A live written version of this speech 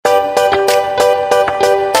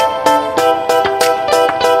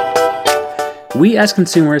We as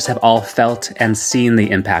consumers have all felt and seen the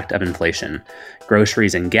impact of inflation.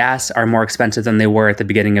 Groceries and gas are more expensive than they were at the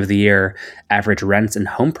beginning of the year. Average rents and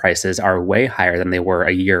home prices are way higher than they were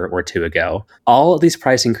a year or two ago. All of these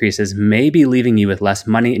price increases may be leaving you with less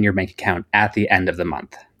money in your bank account at the end of the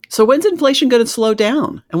month. So when's inflation going to slow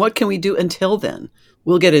down? And what can we do until then?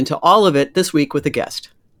 We'll get into all of it this week with a guest.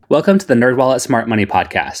 Welcome to the NerdWallet Smart Money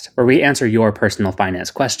Podcast, where we answer your personal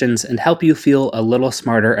finance questions and help you feel a little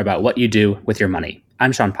smarter about what you do with your money.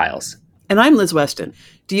 I'm Sean Piles. And I'm Liz Weston.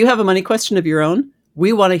 Do you have a money question of your own?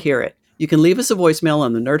 We want to hear it. You can leave us a voicemail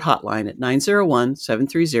on the Nerd Hotline at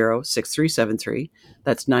 901-730-6373.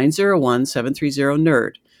 That's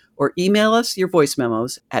 901-730-NERD. Or email us your voice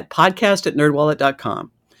memos at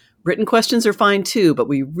podcast@nerdwallet.com. Written questions are fine too, but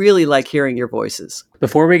we really like hearing your voices.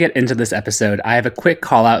 Before we get into this episode, I have a quick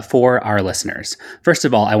call out for our listeners. First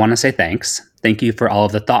of all, I want to say thanks. Thank you for all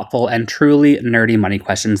of the thoughtful and truly nerdy money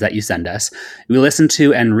questions that you send us. We listen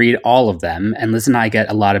to and read all of them, and Liz and I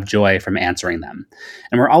get a lot of joy from answering them.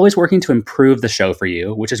 And we're always working to improve the show for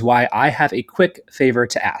you, which is why I have a quick favor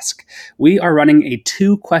to ask. We are running a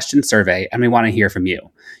 2-question survey, and we want to hear from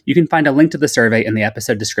you. You can find a link to the survey in the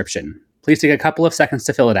episode description. Please take a couple of seconds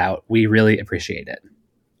to fill it out. We really appreciate it.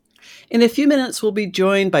 In a few minutes, we'll be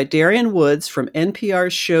joined by Darian Woods from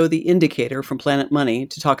NPR's show The Indicator from Planet Money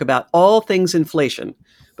to talk about all things inflation.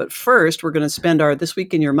 But first, we're going to spend our This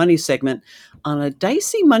Week in Your Money segment on a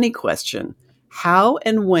dicey money question: how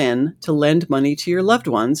and when to lend money to your loved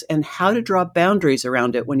ones and how to draw boundaries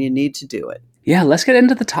around it when you need to do it. Yeah, let's get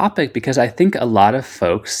into the topic because I think a lot of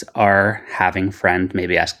folks are having a friend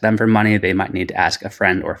maybe ask them for money. They might need to ask a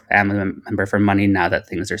friend or family member for money now that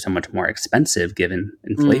things are so much more expensive given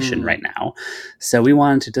inflation right now. So we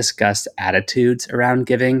wanted to discuss attitudes around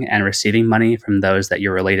giving and receiving money from those that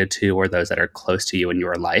you're related to or those that are close to you in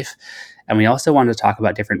your life. And we also wanted to talk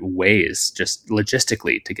about different ways, just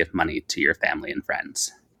logistically, to give money to your family and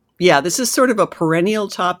friends. Yeah, this is sort of a perennial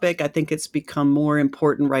topic. I think it's become more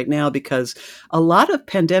important right now because a lot of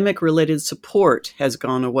pandemic-related support has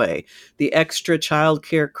gone away. The extra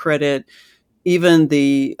childcare credit, even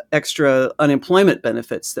the extra unemployment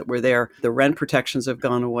benefits that were there, the rent protections have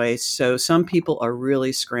gone away. So some people are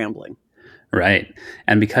really scrambling. Right.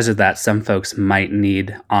 And because of that, some folks might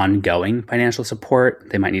need ongoing financial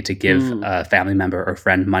support. They might need to give a family member or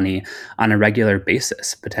friend money on a regular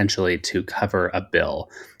basis, potentially to cover a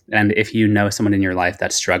bill. And if you know someone in your life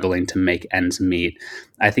that's struggling to make ends meet,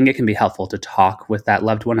 I think it can be helpful to talk with that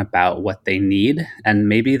loved one about what they need. And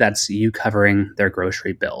maybe that's you covering their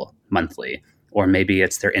grocery bill monthly, or maybe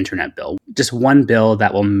it's their internet bill. Just one bill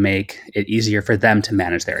that will make it easier for them to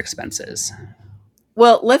manage their expenses.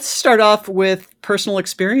 Well, let's start off with personal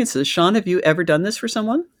experiences. Sean, have you ever done this for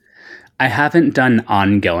someone? I haven't done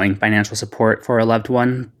ongoing financial support for a loved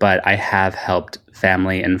one, but I have helped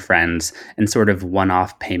family and friends in sort of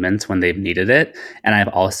one-off payments when they've needed it. And I've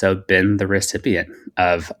also been the recipient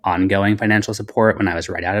of ongoing financial support when I was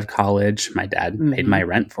right out of college. My dad paid my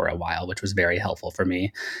rent for a while, which was very helpful for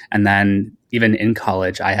me. And then even in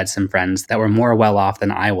college, I had some friends that were more well-off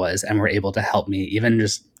than I was and were able to help me even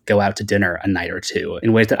just go out to dinner a night or two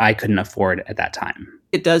in ways that I couldn't afford at that time.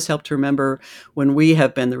 It does help to remember when we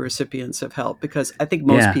have been the recipients of help, because I think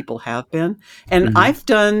most people have been. And I've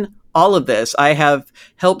done all of this. I have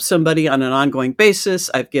helped somebody on an ongoing basis.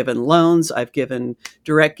 I've given loans. I've given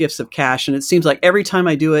direct gifts of cash. And it seems like every time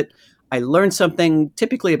I do it, I learn something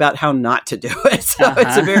typically about how not to do it. So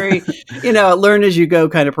it's a very, learn as you go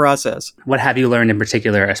kind of process. What have you learned in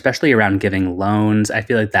particular, especially around giving loans? I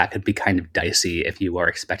feel like that could be kind of dicey if you are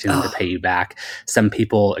expecting them to pay you back. Some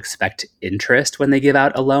people expect interest when they give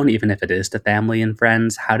out a loan, even if it is to family and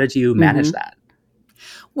friends. How did you manage that?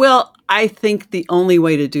 Well, I think the only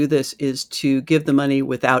way to do this is to give the money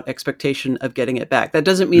without expectation of getting it back. That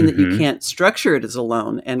doesn't mean that you can't structure it as a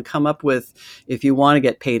loan and come up with, if you want to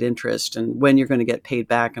get paid interest and when you're going to get paid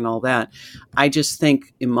back and all that. I just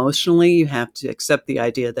think emotionally you have to accept the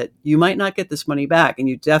idea that you might not get this money back, and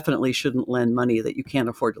you definitely shouldn't lend money that you can't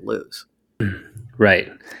afford to lose.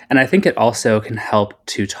 Right. And I think it also can help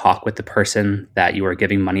to talk with the person that you are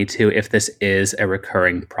giving money to if this is a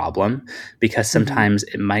recurring problem, because sometimes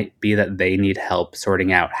it might be that they need help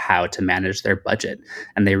sorting out how to manage their budget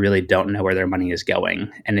and they really don't know where their money is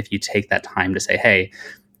going. And if you take that time to say, hey,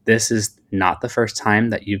 this is not the first time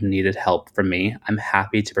that you've needed help from me. I'm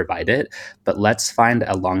happy to provide it, but let's find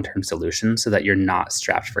a long-term solution so that you're not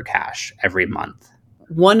strapped for cash every month.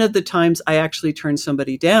 One of the times I actually turned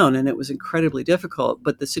somebody down, and it was incredibly difficult,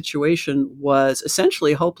 but the situation was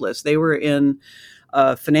essentially hopeless. They were in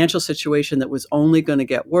a financial situation that was only going to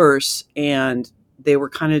get worse, and they were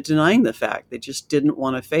kind of denying the fact. They just didn't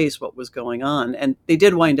want to face what was going on. And they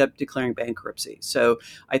did wind up declaring bankruptcy. So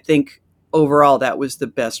I think overall that was the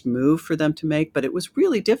best move for them to make. But it was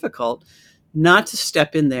really difficult not to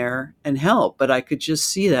step in there and help. But I could just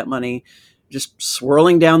see that money just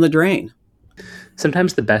swirling down the drain.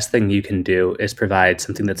 Sometimes the best thing you can do is provide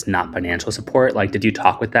something that's not financial support. Like, did you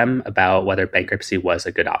talk with them about whether bankruptcy was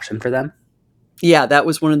a good option for them? Yeah, that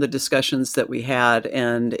was one of the discussions that we had.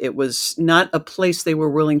 And it was not a place they were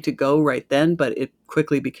willing to go right then, but it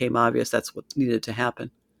quickly became obvious that's what needed to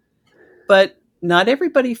happen. But not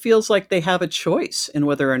everybody feels like they have a choice in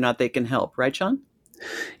whether or not they can help, right, Sean?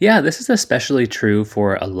 Yeah, this is especially true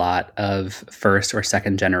for a lot of first or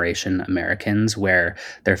second generation Americans where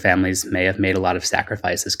their families may have made a lot of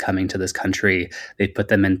sacrifices coming to this country. They put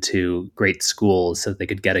them into great schools so they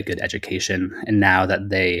could get a good education. And now that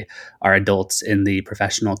they are adults in the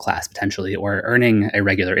professional class potentially or earning a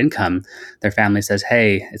regular income, their family says,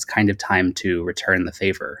 hey, it's kind of time to return the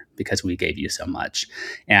favor because we gave you so much.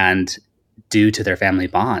 And due to their family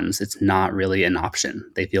bonds, it's not really an option.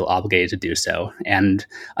 They feel obligated to do so, and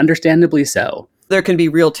understandably so. There can be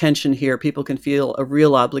real tension here. People can feel a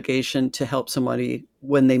real obligation to help somebody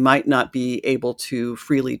when they might not be able to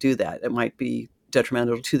freely do that. It might be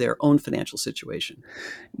detrimental to their own financial situation.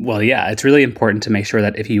 Well, yeah, it's really important to make sure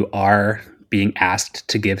that if you are being asked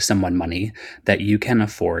to give someone money, that you can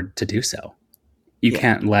afford to do so. You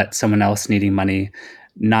can't let someone else needing money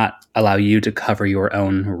not allow you to cover your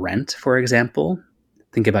own rent, for example.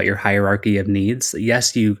 Think about your hierarchy of needs.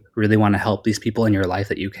 Yes, you really want to help these people in your life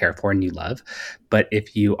that you care for and you love. But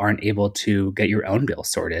if you aren't able to get your own bills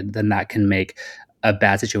sorted, then that can make a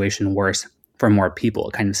bad situation worse for more people.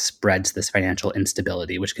 It kind of spreads this financial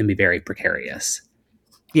instability, which can be very precarious.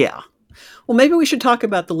 Yeah. Well, maybe we should talk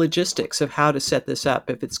about the logistics of how to set this up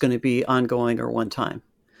if it's going to be ongoing or one time.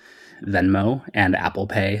 Venmo and Apple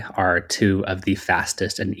Pay are two of the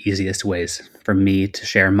fastest and easiest ways for me to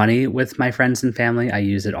share money with my friends and family. I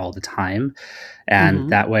use it all the time. And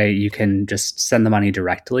that way you can just send the money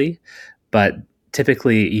directly. But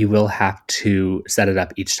typically you will have to set it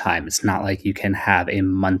up each time. It's not like you can have a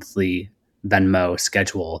monthly Venmo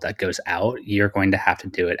schedule that goes out. You're going to have to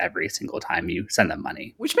do it every single time you send them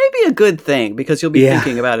money. Which may be a good thing because you'll be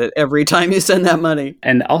thinking about it every time you send that money.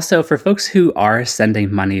 And also for folks who are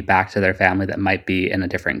sending money back to their family that might be in a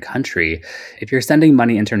different country, if you're sending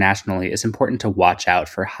money internationally, it's important to watch out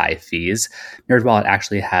for high fees. NerdWallet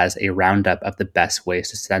actually has a roundup of the best ways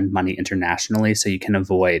to send money internationally so you can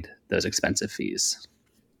avoid those expensive fees.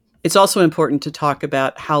 It's also important to talk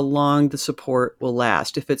about how long the support will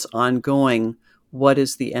last. If it's ongoing, what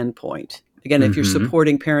is the end point? Again, if you're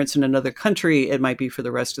supporting parents in another country, it might be for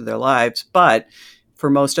the rest of their lives. But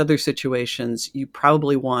for most other situations, you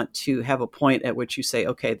probably want to have a point at which you say,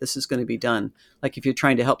 okay, this is going to be done. Like if you're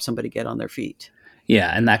trying to help somebody get on their feet.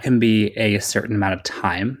 Yeah, and that can be a certain amount of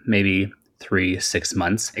time, maybe 3-6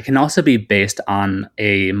 months. It can also be based on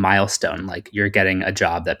a milestone, like you're getting a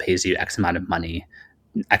job that pays you X amount of money,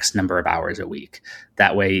 X number of hours a week.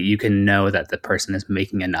 That way you can know that the person is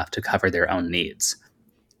making enough to cover their own needs.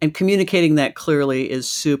 And communicating that clearly is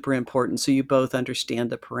super important so you both understand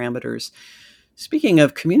the parameters. Speaking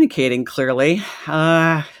of communicating clearly,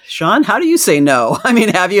 Sean, how do you say no? I mean,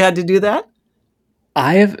 have you had to do that?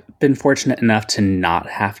 I have been fortunate enough to not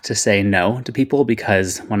have to say no to people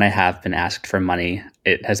because when I have been asked for money,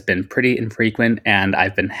 it has been pretty infrequent and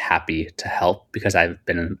I've been happy to help because I've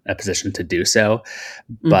been in a position to do so.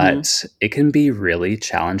 But it can be really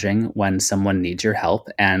challenging when someone needs your help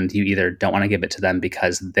and you either don't want to give it to them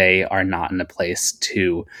because they are not in a place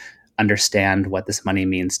to understand what this money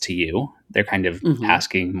means to you. They're kind of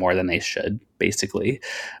asking more than they should, basically,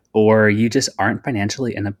 or you just aren't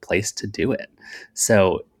financially in a place to do it.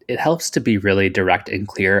 So it helps to be really direct and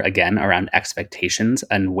clear, again, around expectations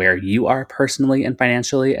and where you are personally and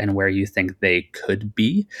financially and where you think they could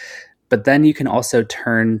be. But then you can also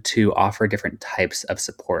turn to offer different types of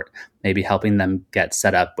support, maybe helping them get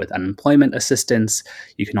set up with unemployment assistance.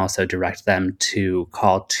 You can also direct them to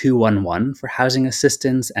call 211 for housing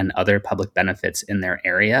assistance and other public benefits in their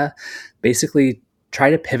area. Basically, try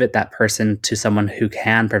to pivot that person to someone who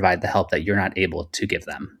can provide the help that you're not able to give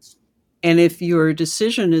them. And if your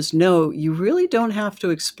decision is no, you really don't have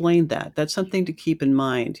to explain that. That's something to keep in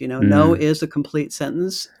mind. You know, no is a complete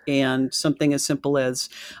sentence, and something as simple as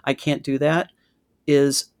I can't do that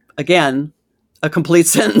is, again, a complete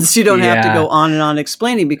sentence. You don't have to go on and on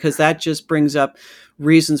explaining because that just brings up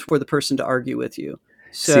reasons for the person to argue with you.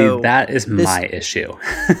 So see, that is my issue.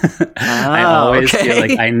 I always feel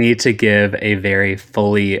like I need to give a very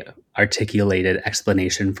fully articulated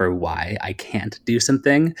explanation for why I can't do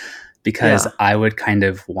something. because I would kind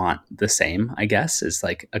of want the same, I guess. Is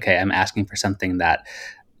like, okay, I'm asking for something that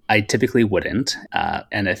I typically wouldn't.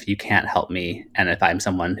 And if you can't help me, and if I'm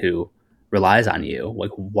someone who relies on you,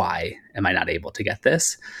 like, why am I not able to get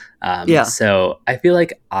this? So I feel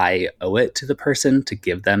like I owe it to the person to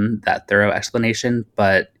give them that thorough explanation.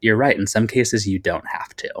 But you're right. In some cases, you don't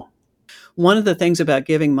have to. One of the things about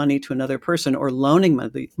giving money to another person or loaning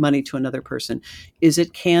money to another person is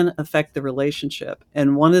it can affect the relationship.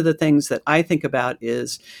 And one of the things that I think about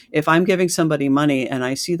is if I'm giving somebody money and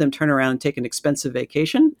I see them turn around and take an expensive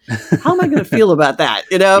vacation, how am I going to feel about that?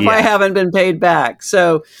 If I haven't been paid back.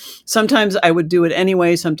 So sometimes I would do it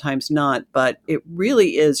anyway, sometimes not. But it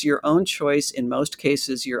really is your own choice. In most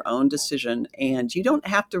cases, your own decision. And you don't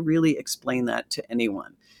have to really explain that to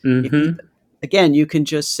anyone. Again, you can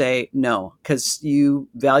just say no because you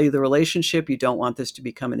value the relationship. You don't want this to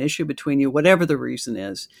become an issue between you. Whatever the reason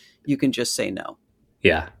is, you can just say no.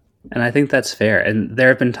 Yeah. And I think that's fair. And there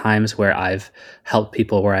have been times where I've helped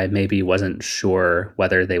people where I maybe wasn't sure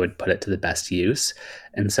whether they would put it to the best use.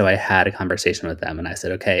 And so I had a conversation with them and I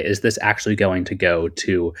said, okay, is this actually going to go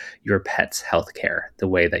to your pet's healthcare the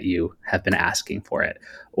way that you have been asking for it?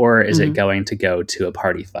 Or is it going to go to a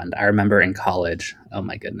party fund? I remember in college, oh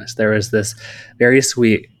my goodness, there was this very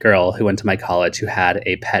sweet girl who went to my college who had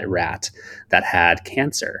a pet rat that had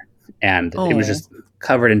cancer. And it was just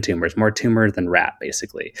covered in tumors, more tumor than rat,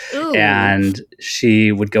 basically. Ooh. And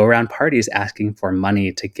she would go around parties asking for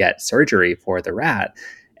money to get surgery for the rat.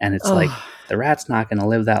 And it's like, the rat's not going to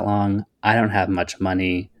live that long. I don't have much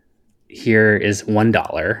money. Here is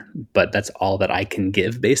 $1, but that's all that I can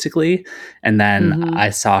give, basically. And then I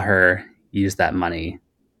saw her use that money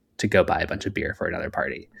to go buy a bunch of beer for another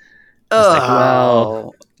party. It's like,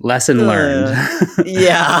 well, lesson learned.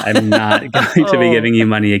 Yeah. I'm not going to be giving you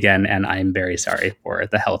money again, and I'm very sorry for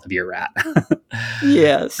the health of your rat.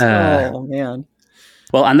 Yes. Oh, man.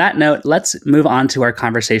 Well, on that note, let's move on to our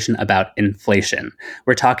conversation about inflation.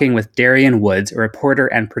 We're talking with Darian Woods, a reporter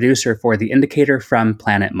and producer for The Indicator from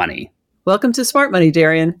Planet Money. Welcome to Smart Money,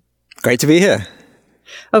 Darian. Great to be here.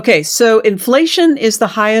 Okay, so inflation is the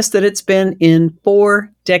highest that it's been in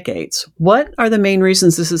 4 decades. What are the main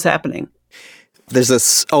reasons this is happening? There's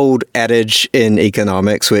this old adage in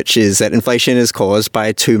economics, which is that inflation is caused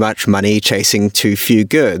by too much money chasing too few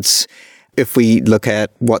goods. If we look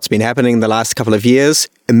at what's been happening the last couple of years,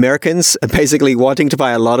 Americans are basically wanting to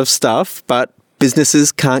buy a lot of stuff, but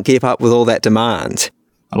businesses can't keep up with all that demand.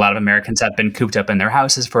 A lot of Americans have been cooped up in their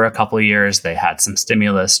houses for a couple of years. They had some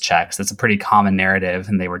stimulus checks. That's a pretty common narrative.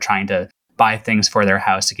 And they were trying to buy things for their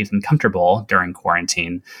house to keep them comfortable during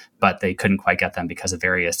quarantine, but they couldn't quite get them because of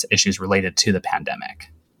various issues related to the pandemic.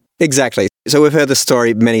 Exactly. So we've heard the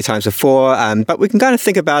story many times before, but we can kind of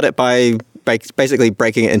think about it by basically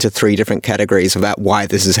breaking it into 3 different categories about why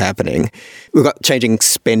this is happening. We've got changing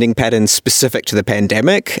spending patterns specific to the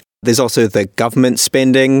pandemic. There's also the government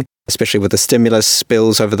spending, especially with the stimulus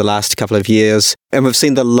bills over the last couple of years. And we've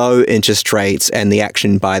seen the low interest rates and the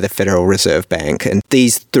action by the Federal Reserve Bank. And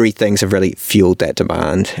these 3 things have really fueled that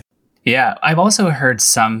demand. Yeah, I've also heard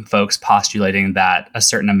some folks postulating that a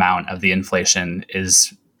certain amount of the inflation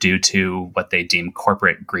is due to what they deem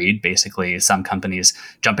corporate greed. Basically, some companies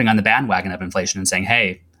jumping on the bandwagon of inflation and saying,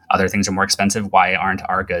 hey, other things are more expensive. Why aren't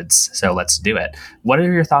our goods? So let's do it. What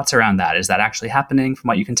are your thoughts around that? Is that actually happening from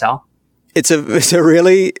what you can tell? It's a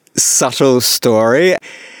really subtle story.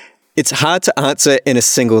 It's hard to answer in a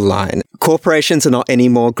single line. Corporations are not any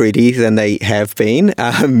more greedy than they have been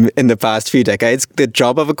in the past few decades. The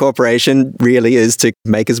job of a corporation really is to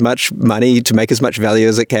make as much money, to make as much value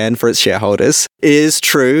as it can for its shareholders. It is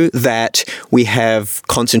true that we have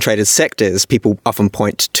concentrated sectors. People often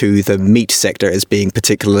point to the meat sector as being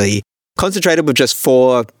particularly concentrated, with just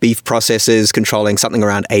 4 beef processors controlling something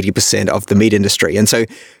around 80% of the meat industry. And so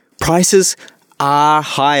prices are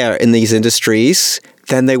higher in these industries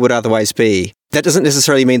than they would otherwise be. That doesn't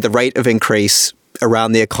necessarily mean the rate of increase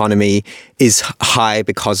around the economy is high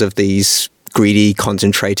because of these greedy,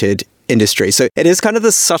 concentrated industries. So it is kind of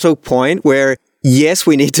the subtle point where, yes,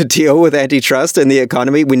 we need to deal with antitrust in the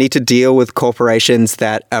economy. We need to deal with corporations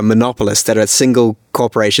that are monopolists, that are single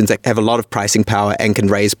corporations that have a lot of pricing power and can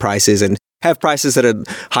raise prices and have prices that are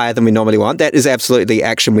higher than we normally want. That is absolutely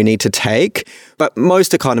action we need to take. But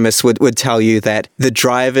most economists would tell you that the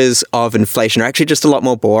drivers of inflation are actually just a lot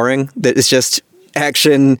more boring. That it's just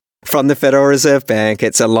action from the Federal Reserve Bank.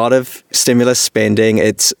 It's a lot of stimulus spending.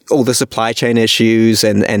 It's all the supply chain issues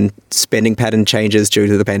and spending pattern changes due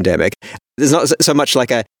to the pandemic. There's not so much like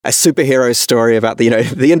a superhero story about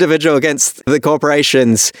the individual against the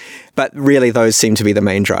corporations, but really those seem to be the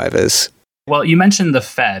main drivers. Well, you mentioned the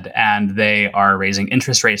Fed, and they are raising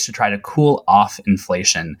interest rates to try to cool off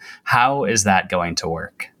inflation. How is that going to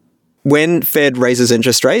work? When Fed raises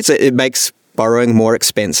interest rates, it makes borrowing more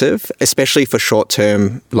expensive, especially for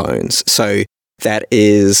short-term loans. So that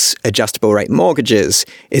is adjustable rate mortgages.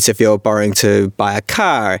 It's if you're borrowing to buy a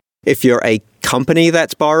car. If you're a company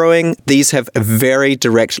that's borrowing, these have a very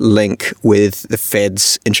direct link with the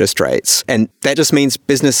Fed's interest rates. And that just means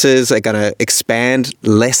businesses are going to expand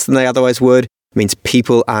less than they otherwise would. It means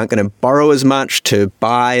people aren't going to borrow as much to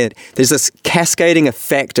buy it. There's this cascading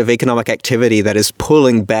effect of economic activity that is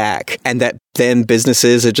pulling back, and that then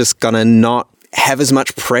businesses are just going to not have as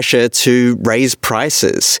much pressure to raise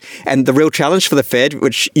prices. And the real challenge for the Fed,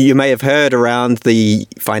 which you may have heard around the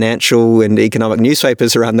financial and economic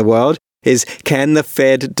newspapers around the world, is can the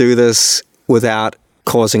Fed do this without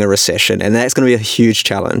causing a recession? And that's going to be a huge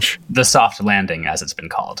challenge. The soft landing, as it's been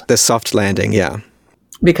called. The soft landing, yeah.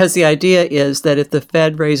 Because the idea is that if the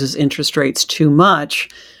Fed raises interest rates too much,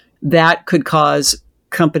 that could cause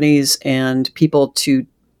companies and people to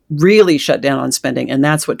really shut down on spending. And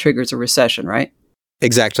that's what triggers a recession, right?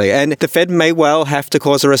 Exactly. And the Fed may well have to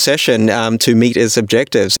cause a recession to meet its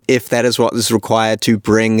objectives if that is what is required to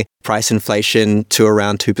bring price inflation to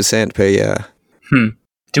around 2% per year.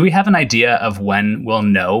 Do we have an idea of when we'll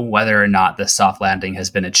know whether or not the soft landing has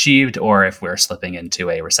been achieved or if we're slipping into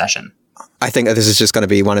a recession? I think that this is just going to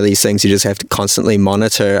be one of these things you just have to constantly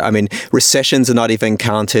monitor. I mean, recessions are not even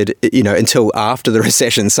counted, until after the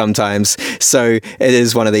recession sometimes. So it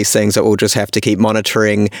is one of these things that we'll just have to keep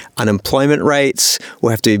monitoring unemployment rates.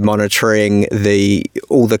 We'll have to be monitoring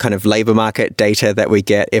all the kind of labor market data that we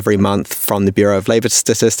get every month from the Bureau of Labor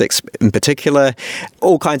Statistics in particular,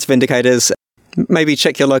 all kinds of indicators. Maybe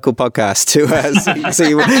check your local podcast to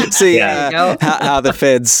see how the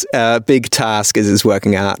Fed's big task is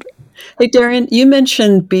working out. Hey, Darian, you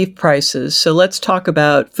mentioned beef prices. So let's talk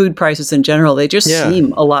about food prices in general. They just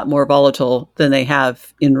seem a lot more volatile than they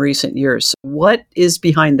have in recent years. What is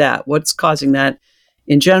behind that? What's causing that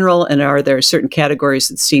in general? And are there certain categories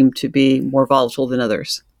that seem to be more volatile than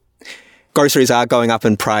others? Groceries are going up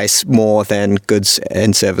in price more than goods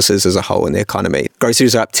and services as a whole in the economy.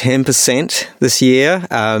 Groceries are up 10% this year.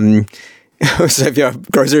 So if your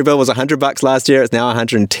grocery bill was $100 last year, it's now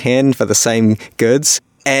 $110 for the same goods.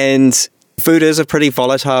 And food is a pretty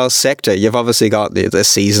volatile sector. You've obviously got the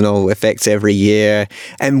seasonal effects every year,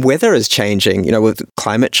 and weather is changing. With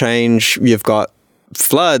climate change, you've got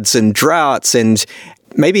floods and droughts and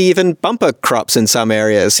maybe even bumper crops in some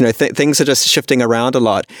areas. Things are just shifting around a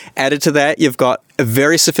lot. Added to that, you've got a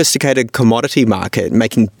very sophisticated commodity market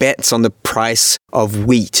making bets on the price of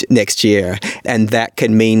wheat next year. And that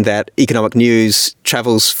can mean that economic news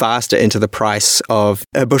travels faster into the price of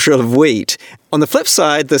a bushel of wheat. On the flip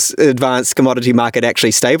side, this advanced commodity market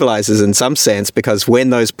actually stabilizes in some sense, because when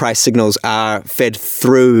those price signals are fed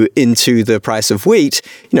through into the price of wheat,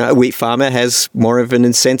 a wheat farmer has more of an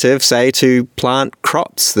incentive, say, to plant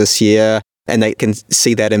crops this year, and they can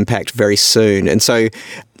see that impact very soon. And so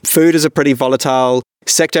food is a pretty volatile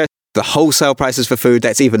sector. The wholesale prices for food,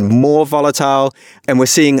 that's even more volatile. And we're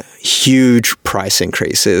seeing huge price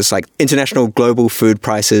increases. Like international global food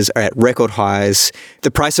prices are at record highs.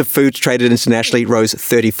 The price of food traded internationally rose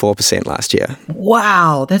 34% last year.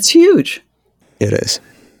 Wow, that's huge. It is.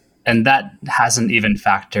 And that hasn't even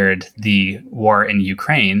factored the war in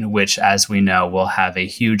Ukraine, which, as we know, will have a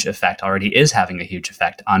huge effect, already is having a huge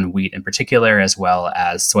effect on wheat in particular, as well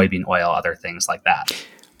as soybean oil, other things like that.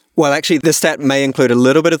 Well, actually, the stat may include a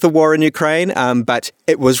little bit of the war in Ukraine, but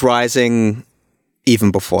it was rising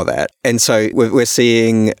even before that. And so we're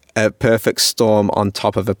seeing a perfect storm on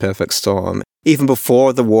top of a perfect storm. Even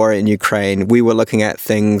before the war in Ukraine, we were looking at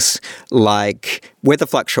things like weather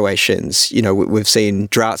fluctuations. We've seen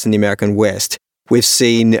droughts in the American West. We've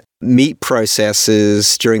seen meat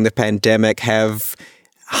processors during the pandemic have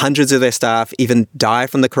hundreds of their staff even die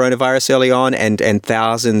from the coronavirus early on, and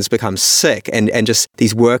thousands become sick, and just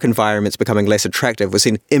these work environments becoming less attractive. We've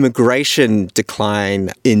seen immigration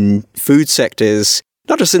decline in food sectors,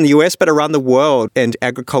 not just in the US, but around the world. And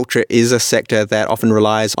agriculture is a sector that often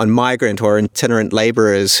relies on migrant or itinerant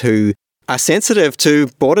laborers who are sensitive to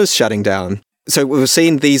borders shutting down. So we've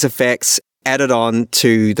seen these effects added on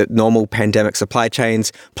to the normal pandemic supply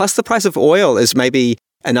chains. Plus the price of oil is maybe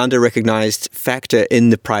an under-recognized factor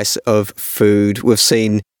in the price of food. We've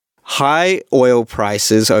seen high oil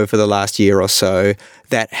prices over the last year or so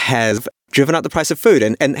that have driven up the price of food.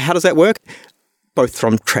 And how does that work? both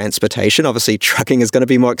from transportation. Obviously, trucking is going to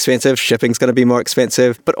be more expensive, shipping is going to be more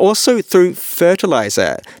expensive, but also through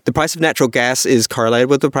fertilizer. The price of natural gas is correlated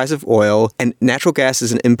with the price of oil, and natural gas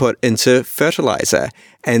is an input into fertilizer.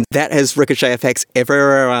 And that has ricochet effects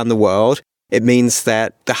everywhere around the world. It means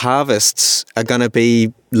that the harvests are going to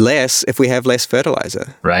be less if we have less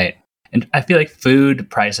fertilizer. Right. And I feel like food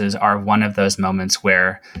prices are one of those moments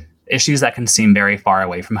where issues that can seem very far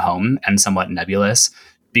away from home and somewhat nebulous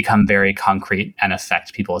become very concrete and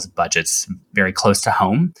affect people's budgets very close to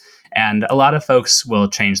home. And a lot of folks will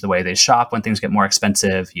change the way they shop when things get more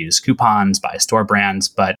expensive, use coupons, buy store brands.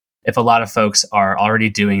 But if a lot of folks are already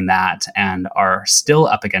doing that and are still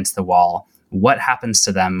up against the wall, what happens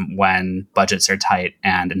to them when budgets are tight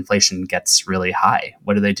and inflation gets really high?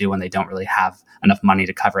 What do they do when they don't really have enough money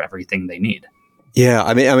to cover everything they need? Yeah,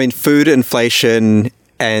 I mean, food inflation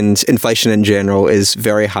and inflation in general is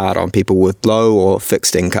very hard on people with low or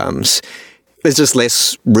fixed incomes. There's just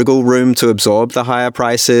less wriggle room to absorb the higher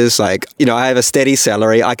prices. Like, I have a steady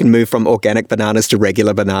salary. I can move from organic bananas to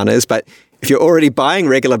regular bananas. But if you're already buying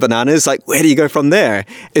regular bananas, like, where do you go from there?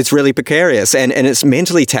 It's really precarious. And it's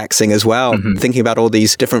mentally taxing as well, thinking about all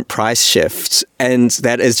these different price shifts. And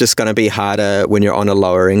that is just going to be harder when you're on a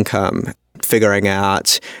lower income. Figuring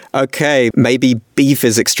out, okay, maybe beef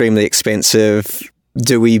is extremely expensive.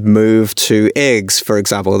 Do we move to eggs, for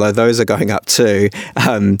example, although those are going up too?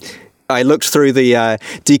 I looked through the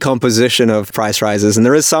decomposition of price rises, and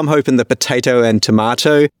there is some hope in the potato and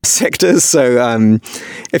tomato sectors. So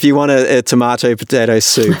if you want a tomato potato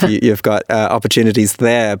soup, you've got opportunities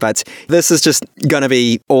there. But this is just going to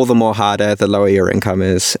be all the more harder the lower your income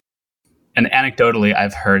is. And anecdotally,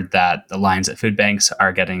 I've heard that the lines at food banks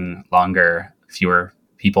are getting longer. Fewer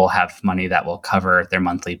people have money that will cover their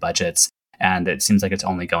monthly budgets. And it seems like it's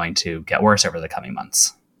only going to get worse over the coming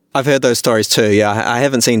months. I've heard those stories too. Yeah, I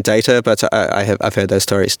haven't seen data, but I've heard those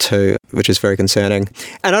stories too, which is very concerning.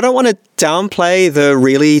 And I don't want to downplay the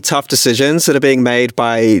really tough decisions that are being made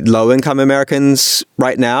by low-income Americans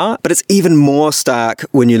right now, but it's even more stark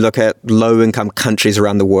when you look at low-income countries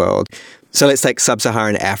around the world. So let's take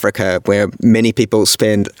sub-Saharan Africa, where many people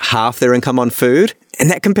spend half their income on food, and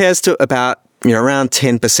that compares to about around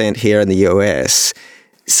 10% here in the US.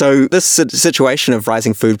 So this situation of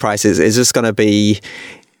rising food prices is just going to be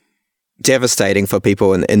devastating for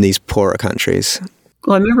people in these poorer countries.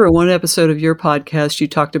 Well, I remember in one episode of your podcast, you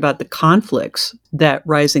talked about the conflicts that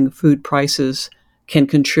rising food prices can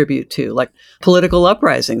contribute to, like political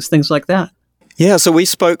uprisings, things like that. Yeah, so we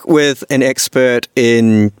spoke with an expert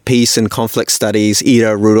in peace and conflict studies,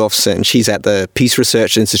 Ida Rudolfsson. She's at the Peace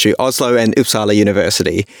Research Institute, Oslo and Uppsala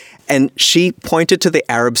University. And she pointed to the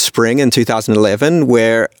Arab Spring in 2011,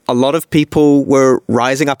 where a lot of people were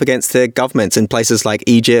rising up against their governments in places like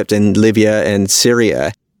Egypt and Libya and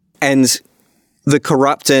Syria. And the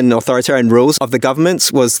corrupt and authoritarian rules of the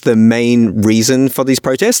governments was the main reason for these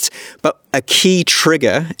protests. But a key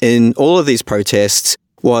trigger in all of these protests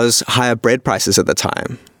was higher bread prices at the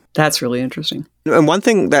time. That's really interesting. And one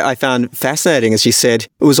thing that I found fascinating is she said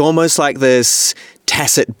it was almost like this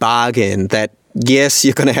tacit bargain that, yes,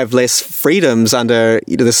 you're going to have less freedoms under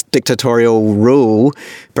this dictatorial rule,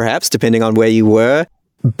 perhaps, depending on where you were,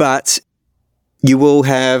 but you will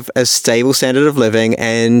have a stable standard of living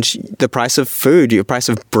and the price of food, your price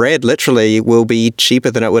of bread, literally, will be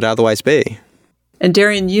cheaper than it would otherwise be. And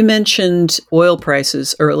Darian, you mentioned oil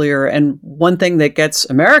prices earlier, and one thing that gets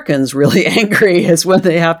Americans really angry is when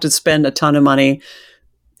they have to spend a ton of money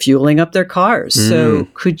fueling up their cars. So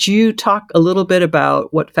could you talk a little bit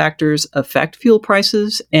about what factors affect fuel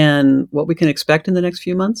prices and what we can expect in the next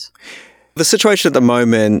few months? The situation at the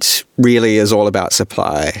moment really is all about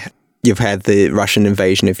supply. You've had the Russian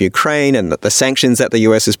invasion of Ukraine and the sanctions that the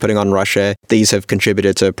US is putting on Russia. These have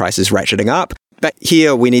contributed to prices ratcheting up. But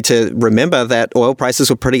here we need to remember that oil prices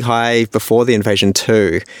were pretty high before the invasion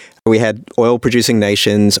too. We had oil-producing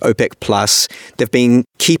nations, OPEC Plus. They've been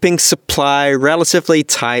keeping supply relatively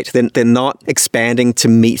tight. They're not expanding to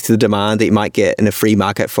meet the demand that you might get in a free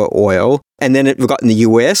market for oil. And then we've got in the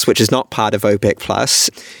US, which is not part of OPEC Plus.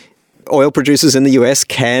 Oil producers in the US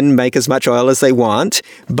can make as much oil as they want,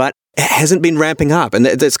 but it hasn't been ramping up. And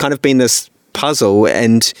it's kind of been this puzzle,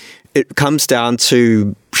 and it comes down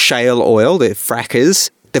to shale oil, the frackers.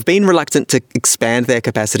 They've been reluctant to expand their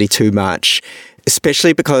capacity too much,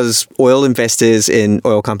 especially because oil investors in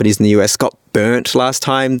oil companies in the US got burnt last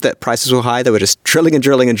time that prices were high. They were just drilling and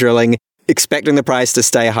drilling and drilling, expecting the price to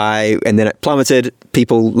stay high, and then it plummeted.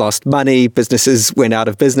 People lost money, businesses went out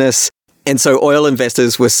of business. And so oil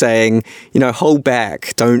investors were saying, hold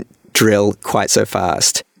back, don't drill quite so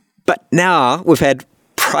fast. But now we've had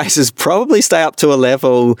prices probably stay up to a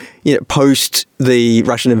level, post the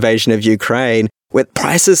Russian invasion of Ukraine, where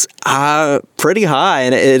prices are pretty high.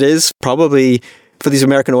 And it is probably, for these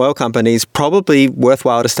American oil companies, probably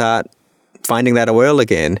worthwhile to start finding that oil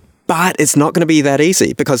again. But it's not going to be that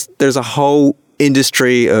easy because there's a whole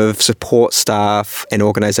industry of support staff and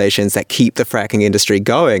organizations that keep the fracking industry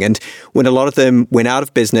going. And when a lot of them went out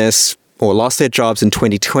of business or lost their jobs in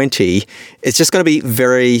 2020, it's just going to be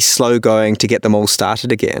very slow going to get them all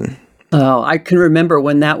started again. Oh, I can remember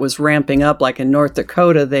when that was ramping up, like in North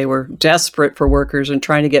Dakota, they were desperate for workers and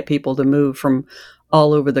trying to get people to move from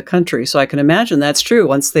all over the country. So I can imagine that's true.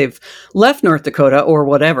 Once they've left North Dakota or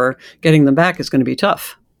whatever, getting them back is going to be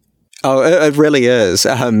tough. Oh, it really is.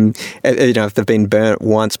 If they've been burnt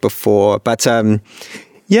once before. But overall,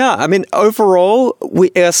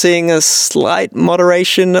 we are seeing a slight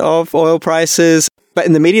moderation of oil prices. But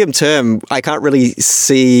in the medium term, I can't really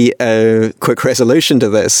see a quick resolution to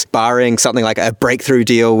this, barring something like a breakthrough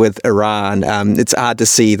deal with Iran. It's hard to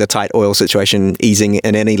see the tight oil situation easing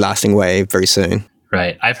in any lasting way very soon.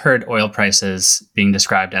 Right. I've heard oil prices being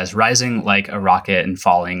described as rising like a rocket and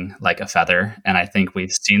falling like a feather. And I think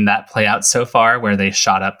we've seen that play out so far, where they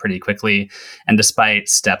shot up pretty quickly. And despite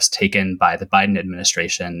steps taken by the Biden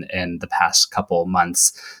administration in the past couple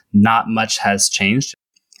months, not much has changed.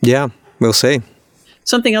 Yeah, we'll see.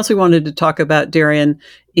 Something else we wanted to talk about, Darian,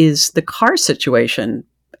 is the car situation.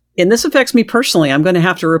 And this affects me personally. I'm going to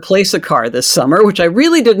have to replace a car this summer, which I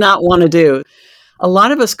really did not want to do. A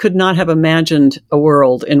lot of us could not have imagined a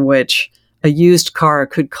world in which a used car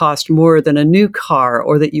could cost more than a new car,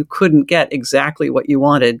 or that you couldn't get exactly what you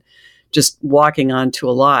wanted just walking onto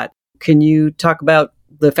a lot. Can you talk about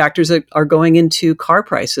the factors that are going into car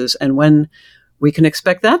prices and when we can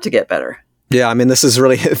expect that to get better? Yeah, I mean, this has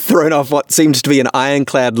really thrown off what seems to be an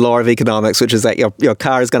ironclad law of economics, which is that your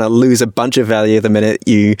car is going to lose a bunch of value the minute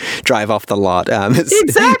you drive off the lot.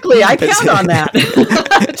 Exactly. I count on that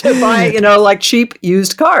to buy, like cheap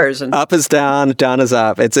used cars. And up is down, down is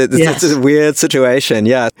up. It's a weird situation.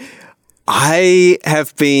 Yeah. I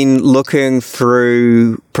have been looking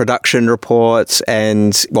through production reports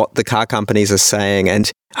and what the car companies are saying,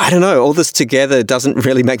 and I don't know, all this together doesn't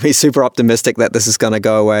really make me super optimistic that this is going to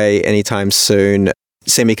go away anytime soon.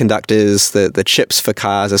 Semiconductors, the chips for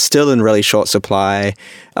cars are still in really short supply,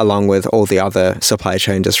 along with all the other supply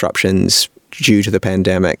chain disruptions due to the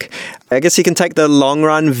pandemic. I guess you can take the long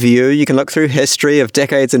run view. You can look through history of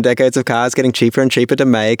decades and decades of cars getting cheaper and cheaper to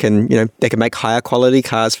make, and they can make higher quality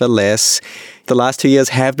cars for less. The last 2 years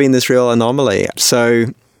have been this real anomaly. So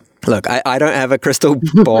look, I don't have a crystal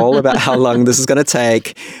ball about how long this is going to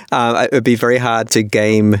take. It would be very hard to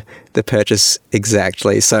game the purchase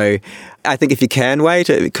exactly. So I think if you can wait,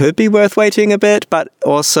 it could be worth waiting a bit, but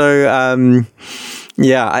also,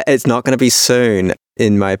 it's not going to be soon,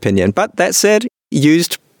 in my opinion. But that said,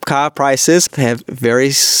 used car prices have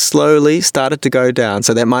very slowly started to go down.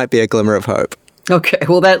 So that might be a glimmer of hope. Okay.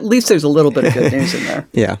 Well, at least there's a little bit of good news in there.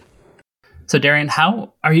 Yeah. So Darian,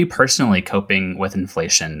 how are you personally coping with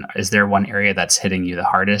inflation? Is there one area that's hitting you the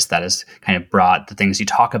hardest that has kind of brought the things you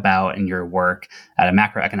talk about in your work at a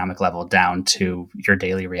macroeconomic level down to your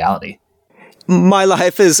daily reality? My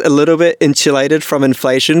life is a little bit insulated from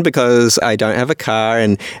inflation because I don't have a car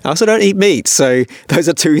and I also don't eat meat. So those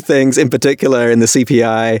are two things in particular in the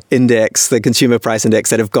CPI index, the consumer price index,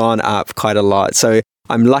 that have gone up quite a lot. So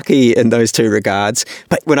I'm lucky in those two regards.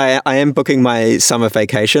 But when I am booking my summer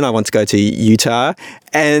vacation, I want to go to Utah,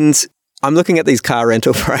 and I'm looking at these car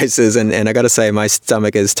rental prices, and I got to say, my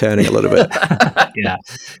stomach is turning a little bit. Yeah.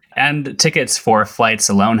 And tickets for flights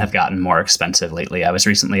alone have gotten more expensive lately. I was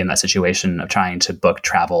recently in that situation of trying to book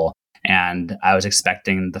travel, and I was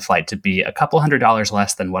expecting the flight to be a couple $100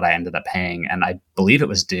 less than what I ended up paying. And I believe it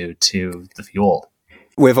was due to the fuel.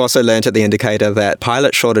 We've also learned at the Indicator that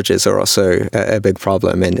pilot shortages are also a big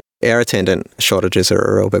problem, and air attendant shortages are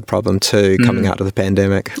a real big problem too, coming out of the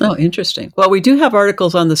pandemic. Oh, interesting. Well, we do have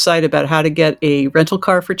articles on the site about how to get a rental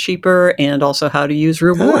car for cheaper and also how to use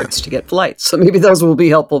rewards to get flights. So maybe those will be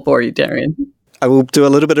helpful for you, Darian. I will do a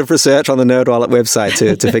little bit of research on the NerdWallet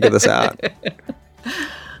website to figure this out.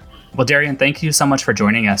 Well, Darian, thank you so much for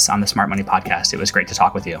joining us on the Smart Money Podcast. It was great to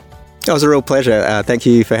talk with you. It was a real pleasure. Thank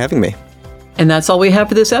you for having me. And that's all we have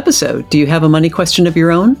for this episode. Do you have a money question of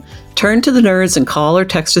your own? Turn to the nerds and call or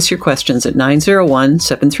text us your questions at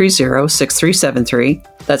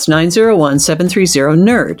 901-730-6373. That's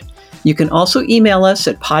 901-730-NERD. You can also email us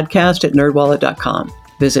at podcast@nerdwallet.com.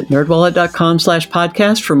 Visit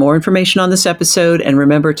nerdwallet.com/podcast for more information on this episode. And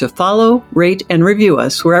remember to follow, rate, and review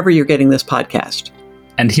us wherever you're getting this podcast.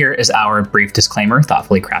 And here is our brief disclaimer,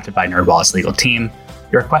 thoughtfully crafted by NerdWallet's legal team.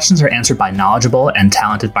 Your questions are answered by knowledgeable and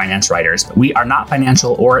talented finance writers, but we are not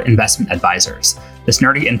financial or investment advisors. This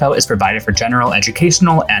nerdy info is provided for general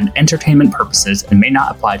educational and entertainment purposes and may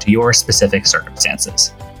not apply to your specific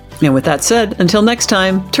circumstances. And with that said, until next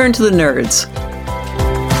time, turn to the nerds.